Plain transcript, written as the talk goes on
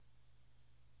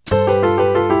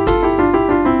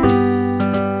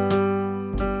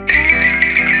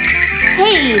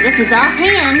This is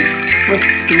Offhand with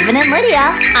Stephen and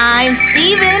Lydia. I'm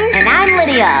Stephen. And I'm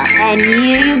Lydia. And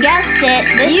you guessed it.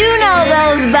 You know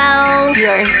those bells.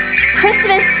 Your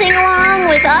Christmas sing-along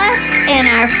with us and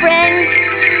our friends,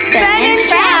 Ben and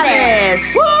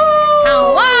Travis. Woo!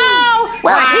 Hello!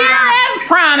 Well, We're here as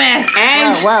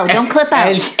promised. Whoa, don't clip out.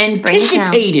 As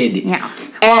anticipated. Yeah.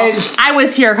 As I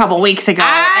was here a couple weeks ago.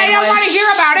 I don't want to hear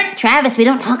about it. Travis, we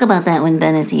don't talk about that when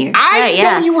Ben is here. I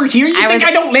yeah. know you were here. You think I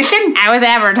don't listen? I was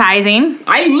advertising.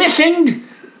 I listened.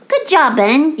 Good job,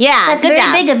 Ben. Yeah, That's good very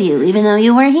job. big of you, even though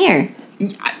you weren't here.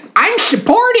 I'm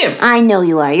supportive. I know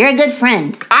you are. You're a good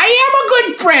friend. I am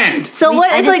a good friend. So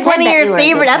what I is just like said one of that you your were a good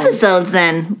favorite friend. episodes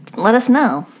then? Let us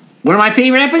know. One of my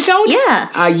favorite episodes? Yeah.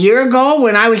 A year ago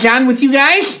when I was on with you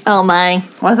guys? Oh my.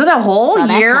 Was it a whole Saw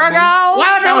that year coming. ago?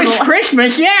 Well, if it was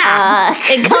Christmas, yeah.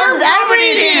 It comes every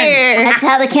it in. year. That's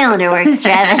how the calendar works,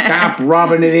 Travis. Stop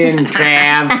rubbing it in,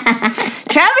 Trav.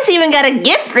 Travis even got a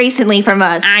gift recently from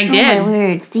us. I Oh, my did.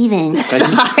 word, Steven.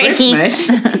 Christmas.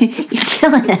 You're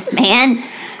killing us, man.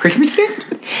 Christmas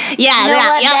gift? Yeah, You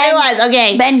know what, it was.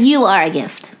 Okay. Ben, you are a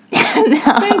gift.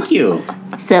 Thank you.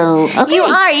 So,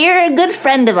 okay. You're a good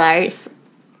friend of ours.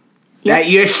 That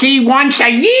you see once a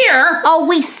year? Oh,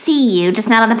 we see you, just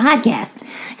not on the podcast.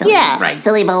 Silly, Yeah. Right.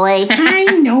 silly boy. I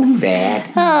know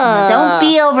that. Don't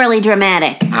be overly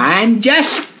dramatic. I'm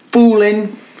just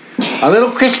fooling. A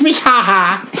little Christmas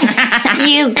ha-ha.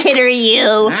 You kidder,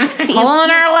 you.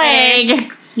 Pulling our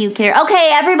leg. You care. Okay,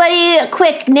 everybody,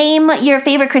 quick, name your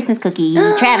favorite Christmas cookie.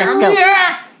 Travis, go.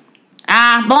 Yeah.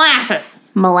 Molasses.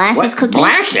 Molasses What? cookies?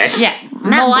 Molasses? Yeah.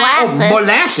 Not Molasses.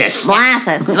 Molasses.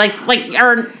 Molasses. It's like,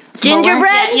 or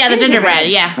Gingerbread? Yeah, the gingerbread.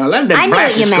 Yeah. I love the I knew what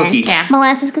molasses you meant. cookies. Yeah.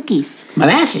 Molasses cookies.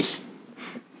 Molasses.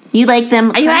 You like them?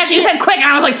 You crunchy? said quick, and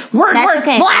I was like, words, That's words,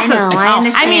 okay. I molasses. know, I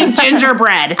understand. I mean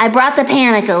gingerbread. I brought the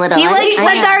panic a little. He likes I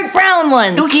the know. dark brown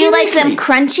ones. No, Do you like them Seriously.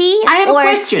 crunchy I have a or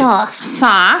question. soft?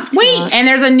 Soft. Wait. And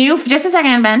there's a new, just a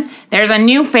second, Ben. There's a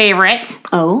new favorite.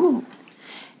 Oh,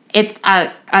 It's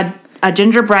a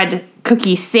gingerbread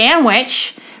cookie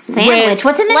sandwich. sandwich.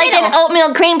 What's in the Like middle? an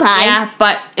oatmeal cream pie. Yeah,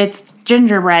 but it's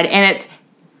gingerbread and it's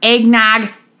eggnog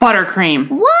buttercream.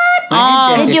 What?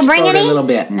 Oh. Did you bring Explode any? A little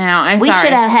bit. No, I'm We sorry.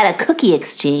 should have had a cookie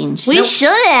exchange. We should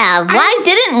have. Why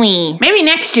didn't we? Maybe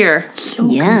next year. So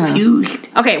Yeah. confused.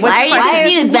 Okay, what's Why the are you question?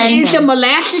 confused, Ben? Is a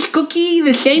molasses cookie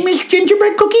the same as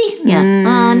gingerbread cookie? Yeah.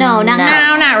 No, not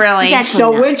No, not really. It's actually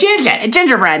So not. which is it?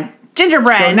 Gingerbread.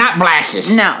 Gingerbread. So not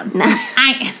molasses. No. No.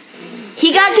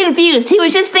 He got confused. He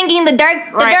was just thinking the dark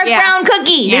yeah. brown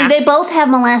cookie. Yeah. They both have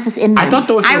molasses in them. I thought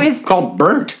those I were was- called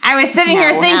burnt. I was sitting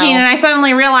here No, thinking, no. and I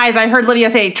suddenly realized I heard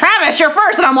Lydia say, Travis, you're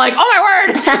first. And I'm like, oh my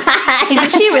word.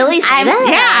 Did she really say that?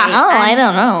 Yeah. Oh, I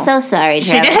don't know. So sorry,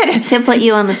 Travis, did. to put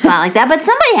you on the spot like that. But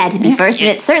somebody had to be first, and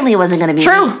it certainly wasn't going to be me.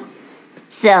 True.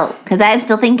 So, because I'm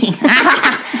still thinking.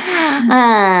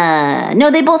 No,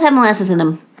 they both have molasses in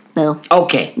them, though.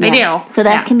 Okay. They Yeah. do. So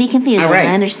that Yeah. can be confusing. All right.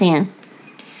 I understand.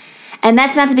 And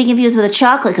that's not to be confused with a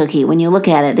chocolate cookie. When you look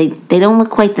at it, they don't look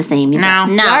quite the same. You've got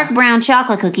No. dark brown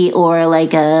chocolate cookie or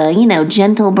like a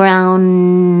gentle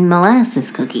brown molasses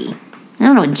cookie. I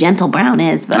don't know what gentle brown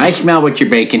is, but I smell what you're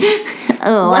baking.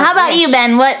 oh, Well, how about I you, wish.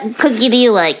 Ben? What cookie do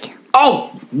you like?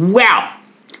 Oh, well,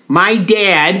 my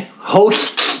dad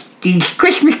hosts these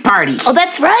Christmas parties Oh,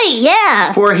 that's right.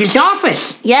 Yeah. for his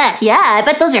office. Yes. Yeah, I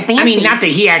bet those are fancy. I mean, not that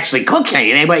he actually cooks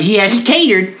anything, but he has it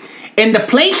catered. And the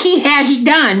place he has it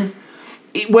done,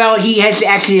 well, he has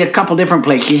actually a couple different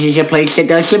places. There's a place that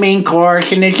does the main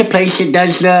course, and there's a place that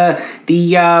does the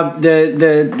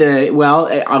well,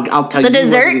 I'll tell The you. what it is.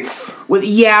 desserts? Well,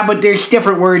 yeah, but there's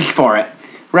different words for it,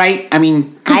 right? I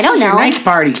mean, I don't these are know. nice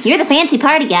parties. You're the fancy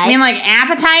party guy. I mean, like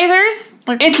appetizers?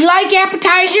 Like It's like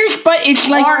appetizers, but it's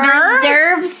like hors d'oeuvres?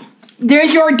 d'oeuvres.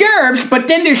 there's hors d'oeuvres, but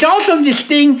then there's also this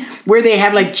thing where they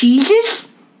have like cheeses.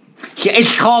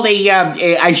 It's called a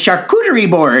charcuterie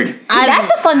board.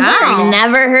 That's a fun word. Oh.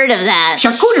 Never heard of that.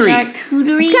 Charcuterie.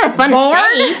 Charcuterie. It's kind of fun Board? to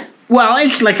say. Well,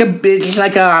 it's like a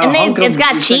And then hunk of- it's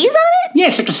got like- cheese on it? Yeah,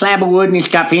 it's like a slab of wood, and it's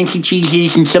got fancy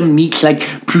cheeses and some meats like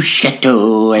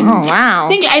prosciutto and. Oh, wow.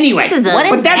 Anyway, This is a- What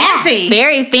is but that's that? It's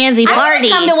very fancy I want party.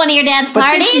 to come to one of your dad's But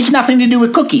this parties. has nothing to do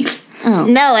with cookies.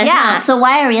 No, it's Yeah, not. so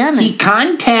why are we on He this?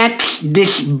 contacts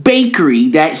this bakery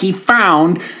that he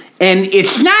found, and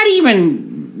it's not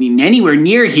even anywhere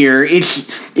near here.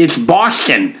 It's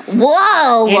Boston,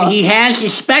 Whoa. and he has a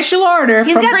special order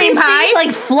He's from got cream these pies? things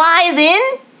like flies in.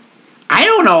 I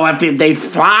don't know if they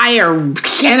fly or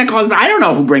Santa Claus. I don't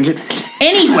know who brings it.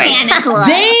 Anyway, Santa Claus.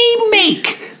 they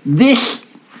make this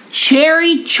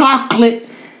cherry chocolate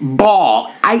ball.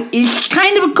 It's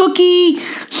kind of a cookie,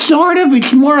 sort of.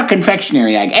 It's more a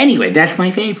confectionery. Anyway, that's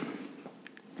my fave.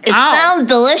 It sounds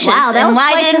delicious. Wow, that and was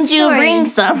why quite the didn't you story. bring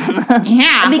some?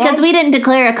 Yeah. Because we didn't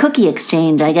declare a cookie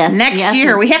exchange, I guess. Next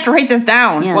year, we have to write this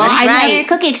down. Yeah, Well, that's I- right.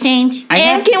 Cookie exchange. I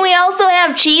And have can we also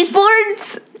have cheese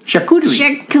boards?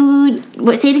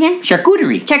 charcuterie. Say it again?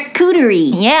 Charcuterie.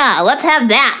 Charcuterie. Yeah, let's have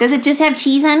that. Does it just have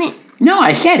cheese on it? No,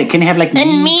 I said it can have like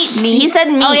And meats, meats. He said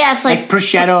meats. Oh, yeah, it's like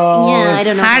prosciutto. Yeah, I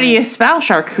don't know. How do you spell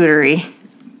charcuterie?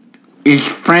 Is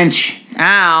French.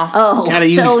 Ow. Oh, Gotta so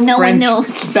use no one French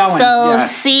knows. spelling. So yeah.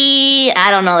 C, I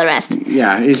don't know the rest.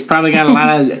 Yeah, it's probably got a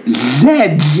lot of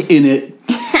Z's in it.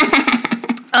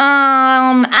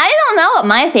 I don't know what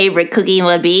my favorite cookie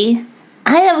would be.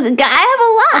 I have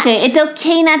a lot. Okay, it's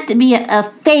okay not to be a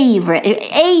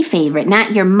favorite,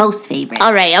 not your most favorite.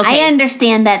 All right, okay. I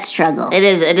understand that struggle. It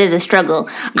is a struggle.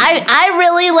 I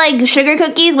really like sugar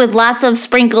cookies with lots of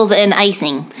sprinkles and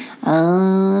icing.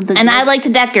 Oh, And I like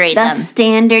to decorate the them.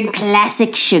 standard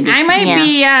classic sugar. I might Yeah.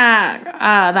 be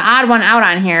the odd one out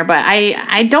on here, but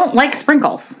I don't like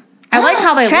sprinkles. I like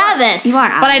how they look, Travis. You are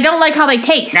out. but I don't like how they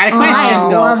taste. Got a Oh, question I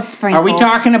though. love Are sprinkles. we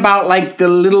talking about like the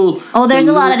little? Oh, there's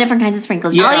the a lot little- of different kinds of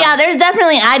sprinkles. Yeah. Oh yeah, I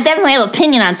definitely have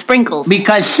opinion on sprinkles.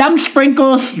 Because some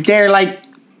sprinkles they're like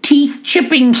teeth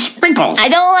chipping sprinkles, I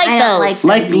don't like I those. don't like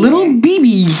like those little either.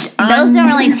 BBs. Those don't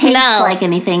really taste No. like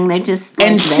anything. They're just like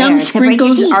And there some to break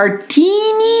your sprinkles teeth. are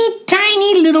teeny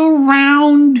tiny little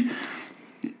round,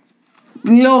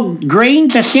 little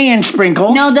grains of sand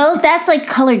sprinkles. No, that's like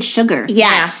colored sugar.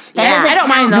 yes. That Yeah. doesn't I don't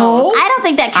mind count. those. I don't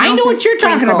think that counts. I know what as you're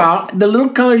talking sprinkles. about. The little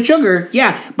colored sugar,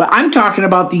 yeah. But I'm talking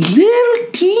about these little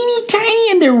teeny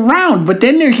tiny and they're round. But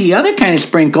then there's the other kind of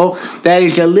sprinkle that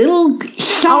is a little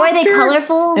softer. Oh, are they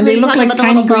colorful? And they You're look talking like about the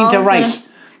tiny little grains of balls that rice.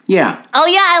 Yeah. Oh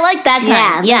yeah, I like that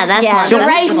kind. Yeah, Yeah, that's yeah. one. So The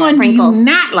rice which one sprinkles. do you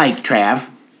not like, Trav?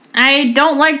 I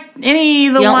don't like any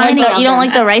of the You don't ones. like any of you don't them.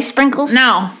 like the rice sprinkles?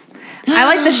 No. I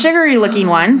like the sugary looking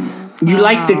ones. You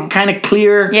like the kind of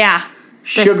clear, Yeah.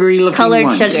 sugary looking colored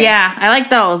ones. sugar. Yeah, I like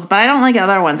those, but I don't like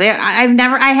other ones. I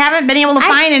haven't been able to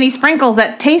find any sprinkles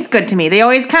that taste good to me. They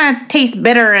always kind of taste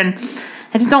bitter, and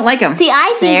I just don't like them. See,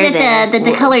 I think There. that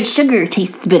the colored sugar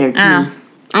tastes bitter to Oh. me.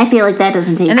 I feel like that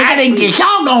doesn't taste. And they I think it's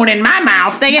all going in my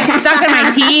mouth. they get stuck in my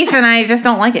teeth, and I just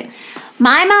don't like it.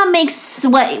 My mom makes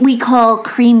what we call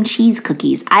cream cheese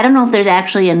cookies. I don't know if there's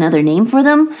actually another name for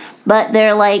them, but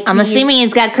they're like I'm assuming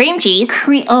it's got cream cheese.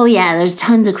 Oh yeah, there's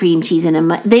tons of cream cheese in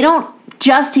them. They don't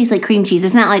just taste like cream cheese.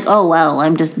 It's not like, oh well,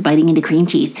 I'm just biting into cream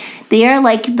cheese. They are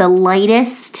like the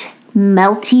lightest,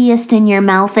 meltiest in your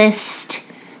mouthest,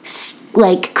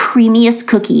 like creamiest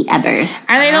cookie ever.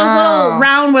 Are they those little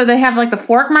round where they have like the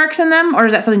fork marks in them, or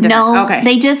is that something different? No, Okay.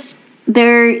 they just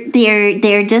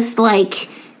they're just like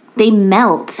they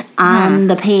melt on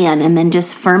the pan and then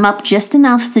just firm up just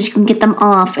enough so that you can get them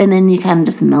off, and then you kind of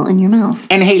just melt in your mouth.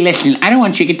 And hey, listen, I don't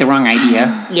want you to get the wrong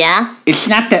idea. Yeah. It's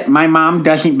not that my mom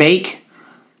doesn't bake.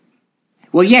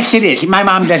 Well, yes, it is. My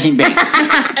mom doesn't bake.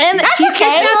 And that's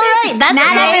okay. It's all right. That's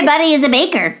Not okay. everybody is a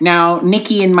baker. Now,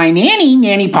 Nikki and my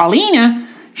Nanny Paulina,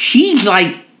 she's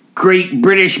like great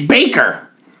British baker.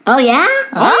 Oh yeah.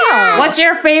 Oh. What's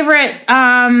your favorite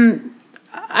item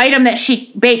that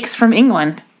she bakes from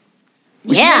England?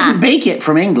 She Yeah. doesn't bake it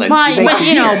from England. Well, She bakes but, it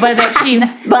you know, here. but that she.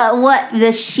 But what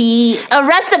does she? A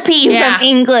recipe Yeah. from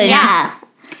England. Yeah.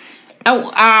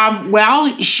 Oh,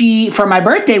 well, she for my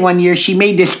birthday one year, she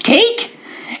made this cake,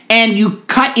 and you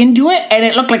cut into it, and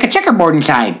it looked like a checkerboard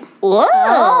inside. Whoa.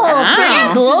 That's pretty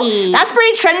fancy. cool. That's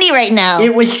pretty trendy right now.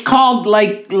 It was called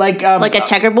like Like a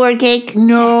checkerboard cake.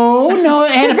 No,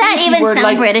 it had Does a that fancy even word, sound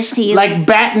like, British to you? Like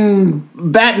batten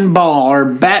ball or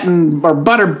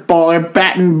butter ball or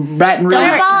batten Don't,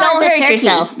 Butterball don't is a hurt turkey.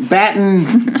 yourself. Battenberg.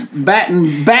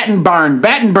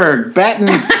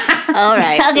 All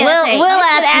right. Okay, we'll okay. we'll You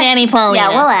should ask Nanny Paulina. Yeah,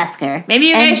 we'll ask her. Maybe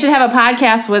you guys should have a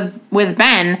podcast with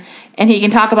Ben, and he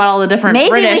can talk about all the different Maybe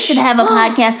British. we should have a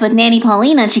podcast with Nanny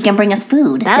Paulina, and she can bring us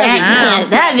food. That would be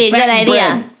good. That'd be a good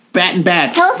idea.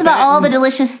 Bat. Tell us about all the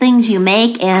delicious things you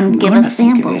make and give us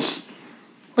samples.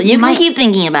 Well, you can might- keep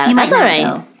thinking about You it. might That's all not, right.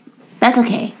 though. That's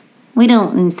okay. We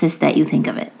don't insist that you think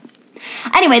of it.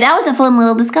 Anyway, that was a fun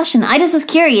little discussion. I just was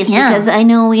curious Yeah. because I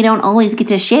know we don't always get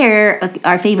to share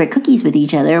our favorite cookies with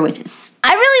each other, which is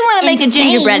I really want to make a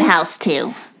Insane. gingerbread house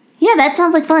too. yeah, that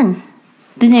sounds like fun.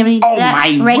 Doesn't anybody do Oh that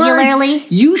my regularly? word.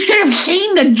 You should have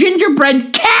seen the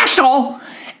gingerbread castle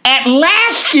at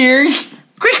last year's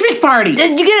Christmas party.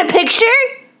 Did you get a picture?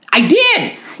 I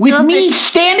did. With have me to-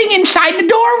 standing inside the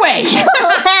doorway.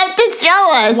 You'll have to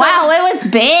show us. Wow, it was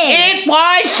big. It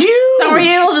was huge. So were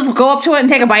you able to just go up to it and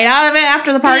take a bite out of it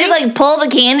after the Did party? you like pull the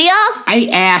candy off? I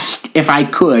asked if I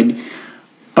could,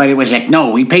 But it was like,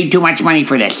 no, we paid too much money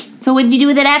for this. So what did you do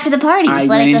with it after the party? Just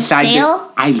let it go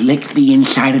stale? I licked the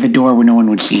inside of the door where no one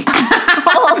would see.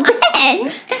 Oh,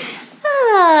 Ben.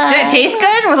 Did it taste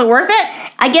good? Was it worth it?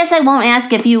 I guess I won't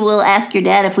ask if you will ask your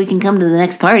dad if we can come to the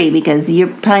next party because you're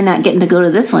probably not getting to go to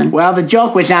this one. Well, the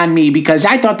joke was on me because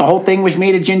I thought the whole thing was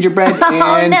made of gingerbread.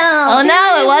 Oh, And Oh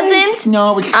no, it wasn't.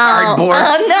 No, it was cardboard.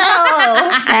 Oh no.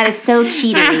 That is so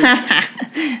cheatery.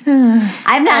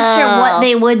 I'm not sure what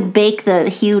they would bake the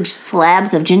huge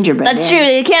slabs of gingerbread That's in. true.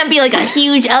 It can't be like a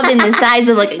huge oven the size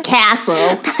of like a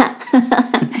castle.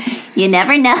 You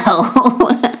never know.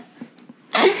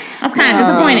 That's kind of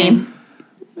disappointing.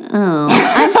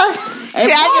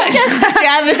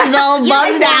 Travis is all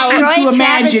bugged out. Troy To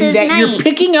imagine Travis's that you're night.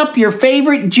 picking up your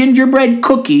favorite gingerbread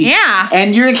cookie. Yeah.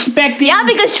 And you're expecting. Yeah,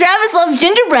 because Travis loves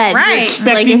gingerbread. Right. It's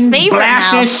like his favorite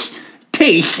now. molasses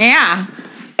taste. Yeah.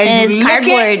 And you it's lick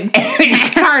cardboard. it, and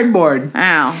it's cardboard.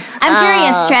 Wow. I'm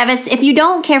curious, Travis, if you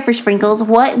don't care for sprinkles,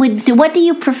 what do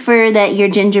you prefer that your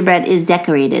gingerbread is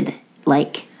decorated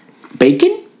like?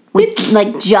 Bacon?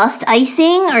 Like just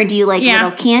icing, or do you like Yeah.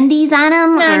 little candies on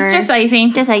them? No, just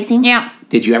icing. Just icing? Yeah.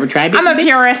 Did you ever try bacon? I'm a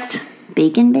purist.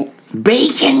 Bacon bits?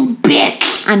 Bacon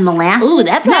bits. On molasses? Ooh,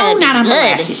 that No, probably not would on be good.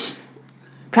 molasses.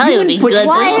 Probably You would be wouldn't put good.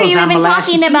 Why are sprinkles you on even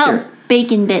molasses talking about either.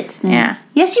 bacon bits then? Yeah.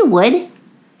 Yes, you would.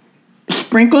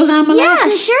 Sprinkles on Yeah,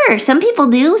 molasses? sure. Some people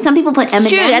do. Some people put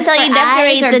M&Ms true. That's how you for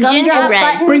eyes decorate or the gumdrop gingerbread.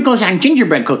 buttons. Sprinkles on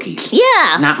gingerbread cookies.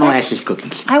 Yeah. Not molasses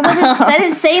cookies. I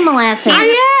didn't say molasses.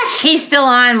 He's still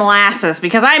on molasses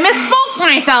because I misspoke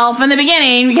myself in the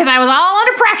beginning because I was all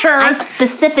under pressure. I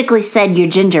specifically said your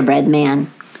gingerbread man.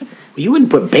 Well, you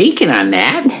wouldn't put bacon on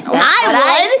that. That's what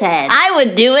I said. I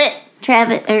would do it.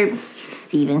 Travis or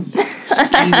Steven.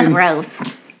 Steven,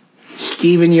 Gross.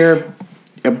 Steven, you're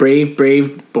a brave,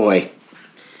 brave boy.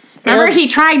 Remember, he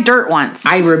tried dirt once.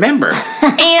 I remember.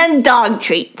 And dog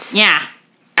treats. Yeah.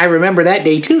 I remember that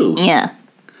day too. Yeah.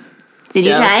 Did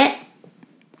you So- try it?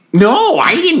 No,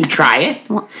 I didn't try it.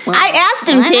 I asked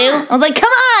him Why to. not? I was like, come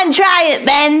on, try it,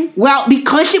 Ben. Well,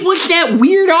 because it was that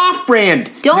weird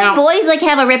off-brand. Don't Now, boys like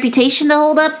have a reputation to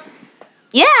hold up?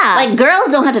 Yeah. Like girls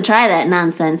don't have to try that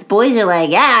nonsense. Boys are like,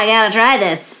 yeah, I gotta try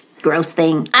this gross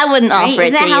thing. I wouldn't Right? offer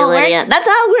it Is that to how you, it Lydia. works? That's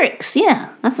how it works, yeah.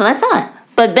 That's what I thought.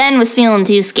 But Ben was feeling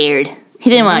too scared. He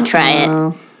didn't want to try it.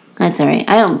 Oh, that's all right.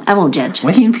 I won't judge.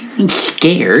 wasn't feeling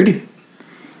scared.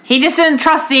 He just didn't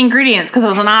trust the ingredients because it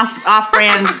was an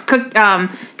off-brand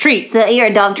treat. So you're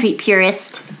a dog treat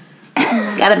purist.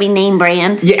 Gotta be name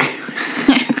brand. Yeah.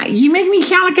 You make me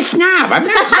sound like a snob. I'm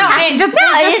not. No,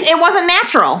 it wasn't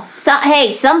natural. So,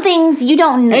 hey, some things you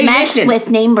don't Hey, mess listen. with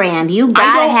name brand. You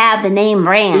gotta don't- have the name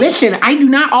brand. Listen, I do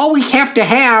not always have to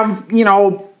have,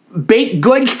 baked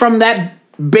goods from that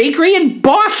bakery in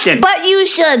Boston. But you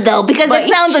should, though, because But it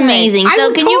you sounds should. amazing. I So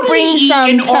would can you totally bring eat some...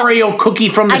 an Oreo cookie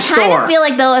from the I store? kind of feel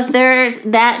like though if there's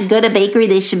that good a bakery,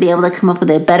 they should be able to come up with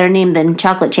a better name than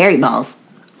chocolate cherry balls.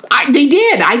 They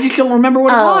did. I just don't remember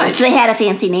what it Oh, was. so they had a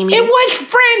fancy name. You It just- was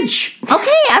French.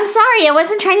 Okay, I'm sorry. I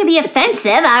wasn't trying to be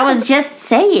offensive. I was just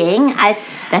saying. I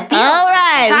feel All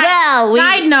right, well,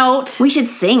 Side note. we should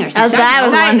sing or something. I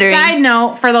was wondering. Side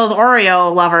note for those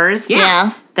Oreo lovers.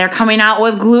 Yeah. They're coming out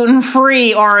with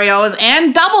gluten-free Oreos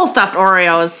and double stuffed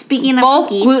Oreos. Speaking of both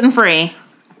cookies. gluten-free.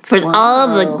 For all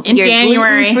of In your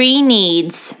January. gluten-free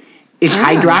needs. Is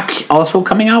Hydrox also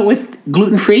coming out with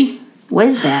gluten-free? What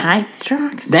is that?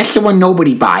 Hydrox. That's the one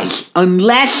nobody buys.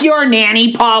 Unless you're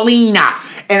Nanny Paulina.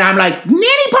 And I'm like,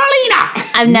 Nanny Paulina!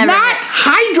 I've never- Not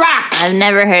Hydrox! I've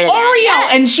never heard of that.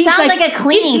 Oreo! And she's sounds like, like a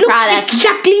cleaning it looks product."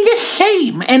 exactly the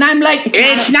same. And I'm like,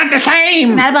 it's not the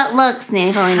same. Not about looks,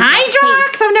 Nanny Paulina. It's about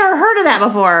Hydrox? taste. I've never heard of that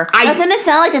before. Doesn't it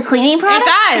sound like a cleaning It product?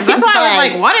 does. That's why I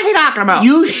was like, what is he talking about?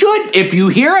 You should, if you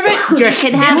hear of it, just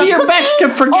could have do a your cookie, best to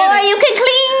forget or it. you can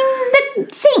clean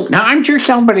the sink. Now, I'm sure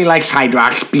somebody likes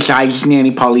Hydrox besides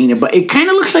Nanny Paulina, but it kind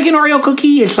of looks like an Oreo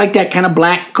cookie. It's like that kind of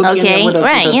black cookie. Okay, with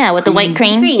with the white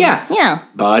cream. Yeah. Yeah.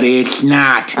 But it's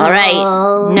not. All right.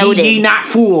 Oh. Be Noted. ye not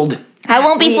fooled. I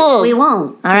won't be fooled. We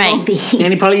won't. All right. We won't be.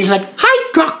 Nanny Paulina's like,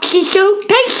 Hydrox is so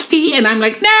tasty. And I'm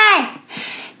like, no.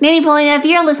 Nanny Paulina, if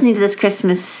you're listening to this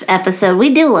Christmas episode,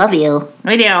 we do love you.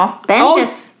 We do. Ben Oh,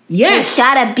 just yes. has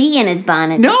got a bee in his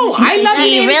bonnet. No, Doesn't I she? love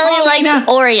He Nanny really Paulina.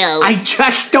 likes Oreos. I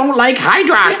just don't like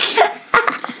Hydrox.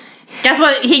 Guess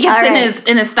what he gets All in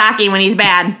right. his stocking when he's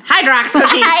bad? Hydrox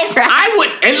cookies. Hydrox. I would.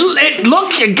 It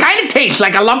looks and kind of tastes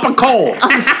like a lump of coal.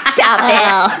 Stop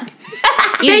it.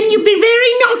 Then you've been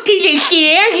very naughty this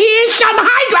year. Here's some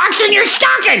Hydrox in your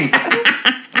stocking.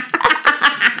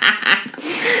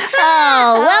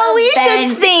 Oh, well, we Ben.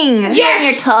 should sing. You and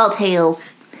your tall tales.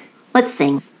 Let's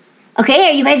sing. Okay,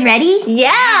 are you guys ready? Yeah.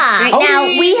 Right now,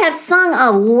 we have sung a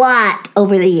lot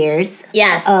over the years.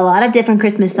 Yes. A lot of different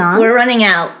Christmas songs. We're running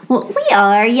out. Well, we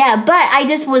are, yeah. But I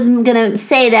just was gonna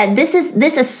say that this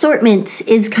assortment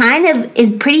is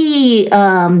pretty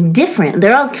different.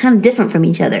 They're all kind of different from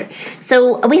each other.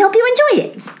 So we hope you enjoy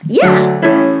it. Yeah.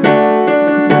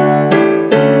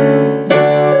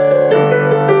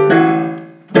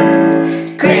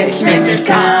 Christmas is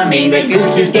coming, the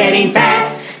goose is getting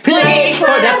fat. Please put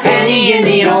a penny in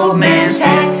the old man's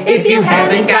hat. If you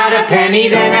haven't got a penny,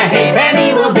 then a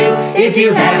halfpenny will do. If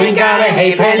you haven't got a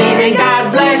halfpenny, then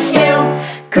God bless you.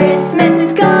 Christmas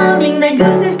is coming, the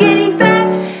goose is getting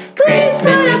fat.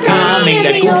 Christmas is coming,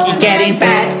 the goose is getting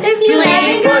fat.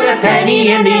 Please put a penny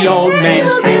in the old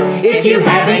man's hat. If you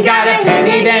haven't got a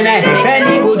penny, then a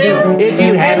halfpenny will do. If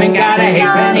you haven't got a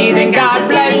halfpenny, then God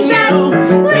bless you.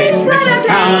 Christmas is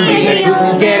coming, the goose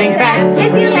is getting fat.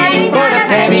 Please put a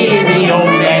penny in the old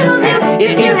man's hat.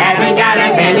 If you haven't got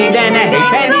a penny, then a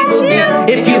halfpenny will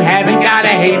do. If you haven't got a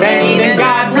halfpenny, then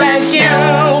God bless you.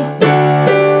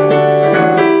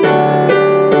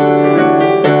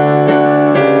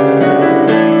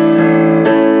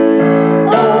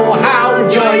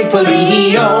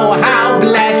 Oh, how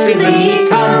blessedly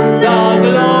comes the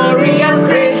glory of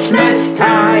Christmas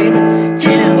tide.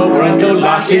 To a world so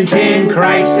lost in sin,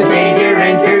 Christ the Savior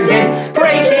enters in.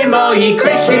 Praise Him, all ye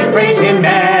Christians, praise Him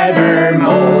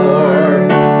evermore.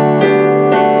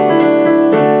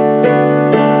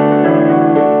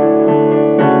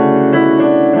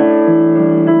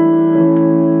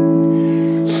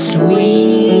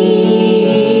 Sweet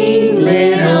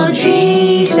little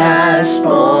Jesus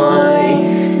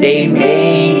boy, they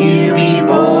made you be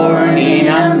born in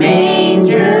a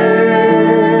manger.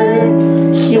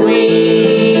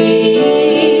 Sweet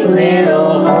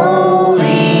little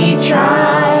holy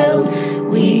child,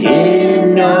 we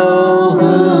didn't know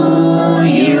who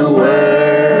you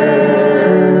were.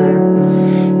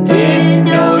 Didn't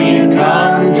know you'd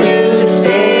come to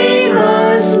save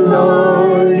us,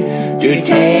 Lord, to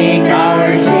take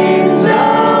our sins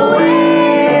away.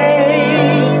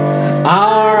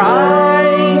 Our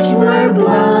eyes were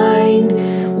blind,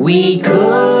 we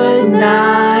could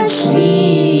not see.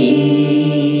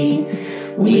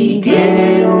 We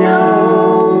didn't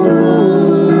know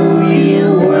who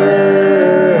you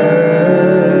were.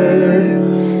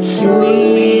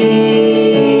 Sweet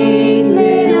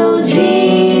little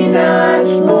Jesus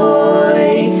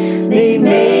boy, they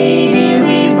made you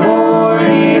be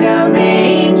born in a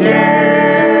manger.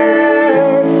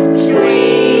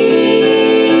 Sweet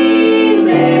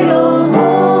little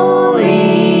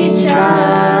holy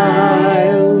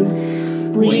child,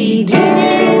 we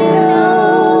didn't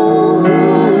know who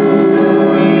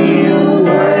you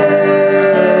were.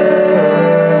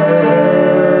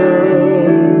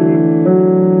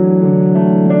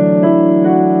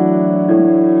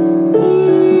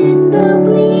 In the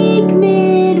bleak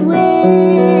midwinter,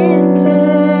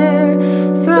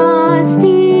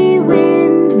 frosty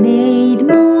wind made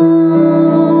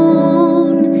moan.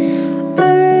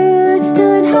 Earth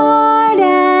stood hard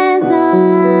as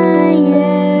iron,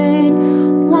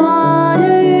 water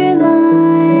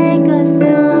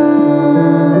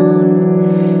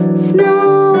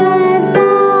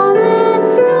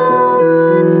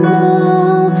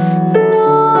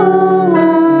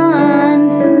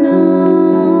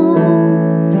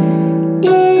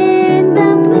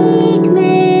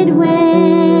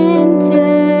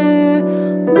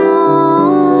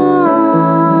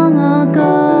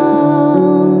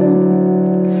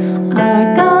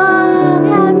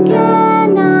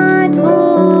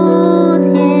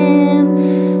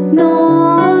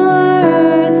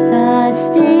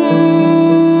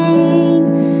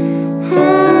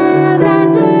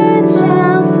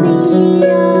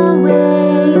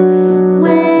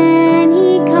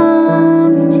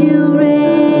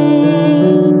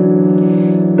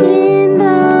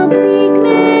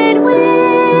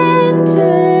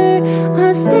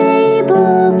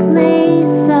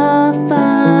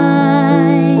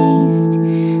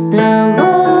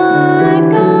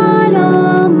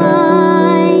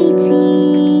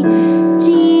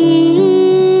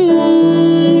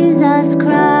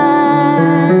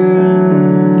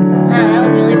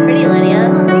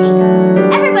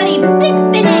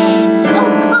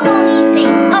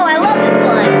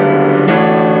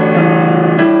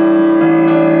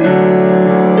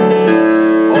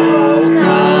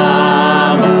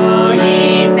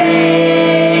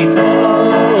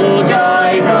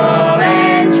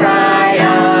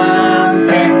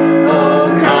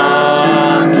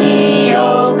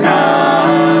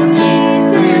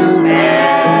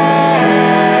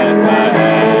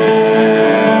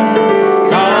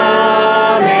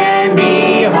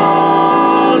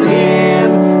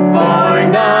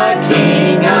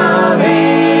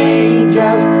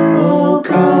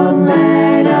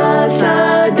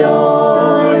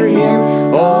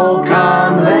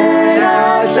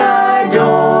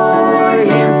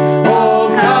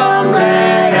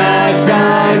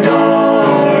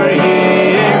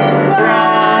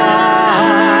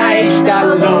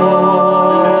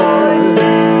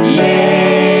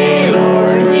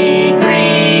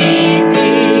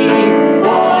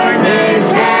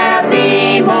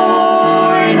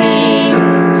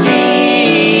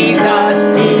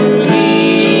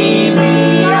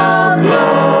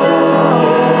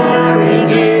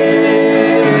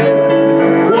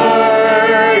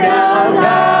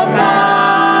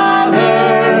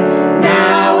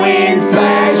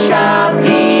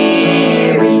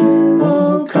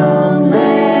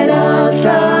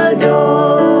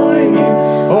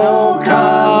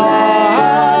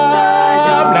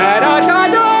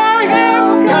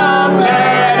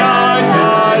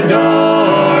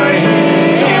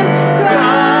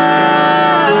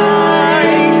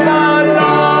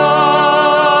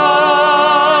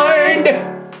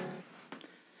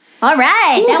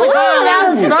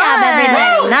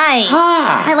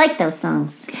like those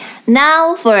songs.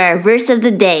 Now for our verse of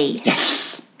the day.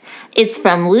 It's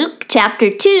from Luke chapter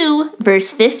 2,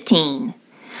 verse 15.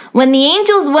 When the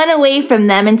angels went away from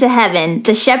them into heaven,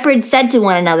 the shepherds said to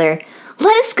one another,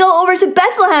 "Let us go over to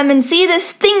Bethlehem and see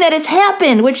this thing that has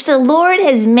happened, which the Lord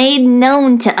has made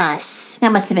known to us."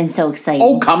 That must have been so exciting.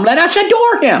 Oh, come, let us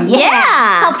adore him. Yeah.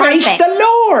 How Praise perfect. the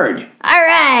Lord. All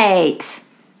right.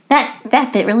 That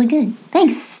fit really good.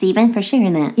 Thanks, Stephen, for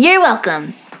sharing that. You're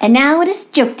welcome. And now it is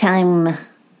joke time.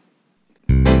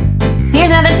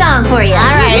 Here's another song for you.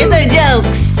 All right, here's our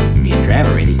jokes. Me and Trav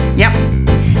are ready. Yep.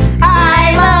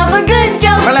 I love a good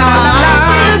joke. To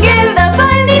give the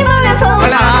funny monocle.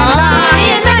 And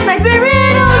knock knocks are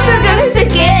riddles for goodness or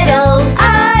kiddles. I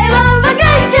love a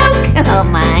good joke. Oh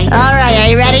my. All right, are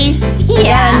you ready?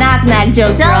 Yeah. Got a knock knock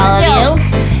joke Tell for all the of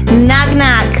you. Knock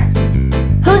knock.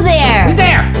 Who's there? Who's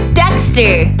there?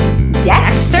 Dexter.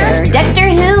 Dexter. Dexter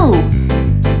who?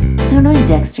 I don't know any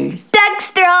Dexters.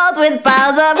 Dexter Halls with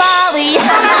balls of holly.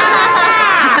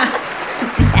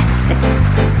 Dexter.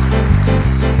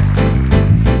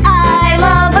 I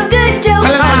love a good joke.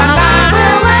 We'll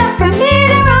laugh from here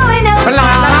to Roanoke. And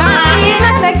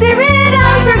knock knocks are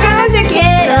riddles for girls or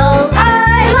kiddos.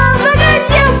 I love a good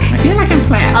joke. I feel like I'm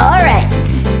flat. All right.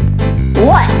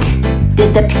 What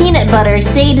did the peanut butter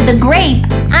say to the grape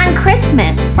on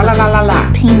Christmas? La la la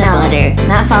la. Peanut No. butter.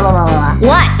 Not fa la la la la.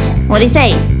 What? What'd he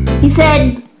say? He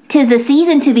said, "'Tis the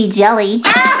season to be jelly."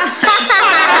 'Tis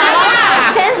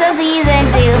the season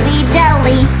to be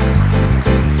jelly.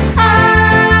 I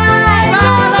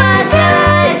love a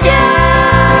good joke.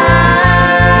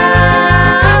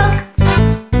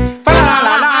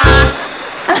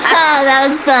 Oh, that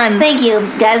was fun. Thank you,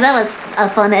 guys. That was a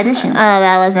fun addition. Oh,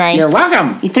 that was nice. You're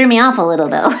welcome. You threw me off a little,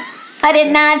 though. I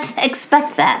did not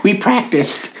expect that. We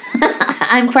practiced.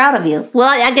 I'm proud of you. Well,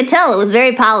 I could tell it was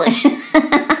very polished.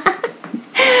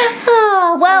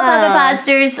 Oh, well, Puppet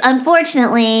Podsters,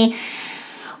 unfortunately,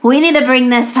 we need to bring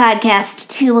this podcast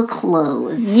to a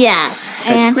close. Yes.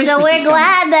 And Christmas so is we're coming.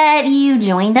 glad that you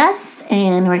joined us,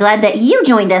 and we're glad that you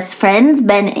joined us, friends,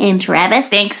 Ben and Travis.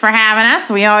 Thanks for having us.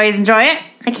 We always enjoy it.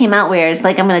 I came out weird.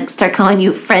 Like, I'm going to start calling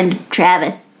you Friend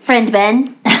Travis. Friend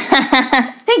Ben.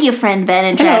 Thank you, Friend Ben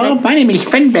and Hello, Travis. my name is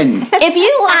Friend Ben. If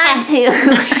you want to...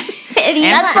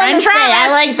 That's fun friend to say. I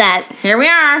Travis. like that. Here we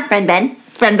are. Friend Ben.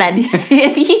 Friend Ben.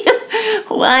 If you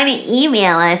want to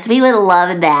email us, we would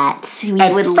love that. We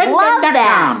At would love that.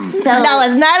 friendben.com. So No,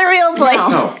 it's not a real place.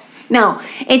 No. no,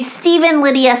 it's Stephen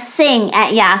Lydia Sing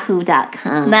at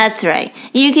yahoo.com. That's right.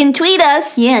 You can tweet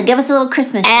us Yeah, give us a little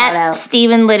Christmas shout at out.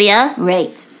 Stephen Lydia.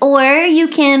 Right. Or you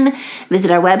can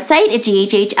visit our website at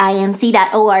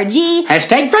ghhinc.org.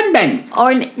 Hashtag Friend Ben.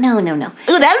 Or no.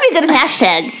 Ooh, that would be a good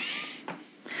hashtag.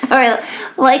 Or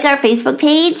like our Facebook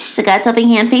page, the God's Helping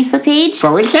Hand Facebook page.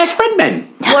 /Friend Ben.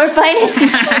 Or find us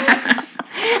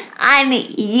on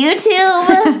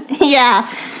YouTube. Yeah.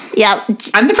 Yep.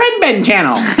 On the Friend Ben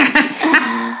channel.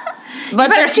 But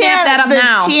better snap that up the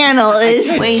now. channel is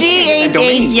Wait,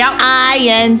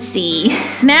 GHHINC.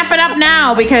 Snap it up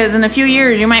now because in a few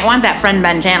years you might want that Friend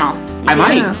Ben channel. I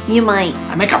might. Yeah, you might.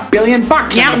 I make $1 billion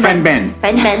on Yeah, the Friend Ben.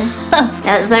 Friend Ben.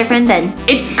 That was our friend Ben.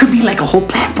 It could be like a whole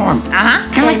platform. Uh-huh.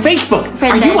 Kind of like Facebook.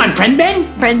 Friend Are you Ben. on Friend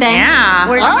Ben? Friend Ben. Yeah.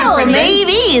 We're Oh, Friend Ben.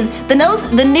 maybe the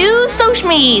new social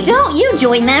media. Don't you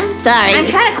join them. Sorry. I'm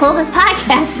trying to close this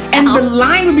podcast. And down. the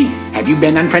line would be, have you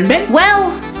been on Friend Ben? Well,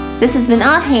 this has been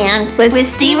Offhand With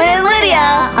Stephen and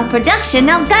Lydia. a production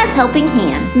of God's Helping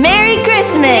Hands. Merry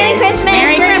Christmas. Merry Christmas.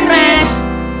 Merry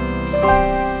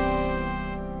Christmas.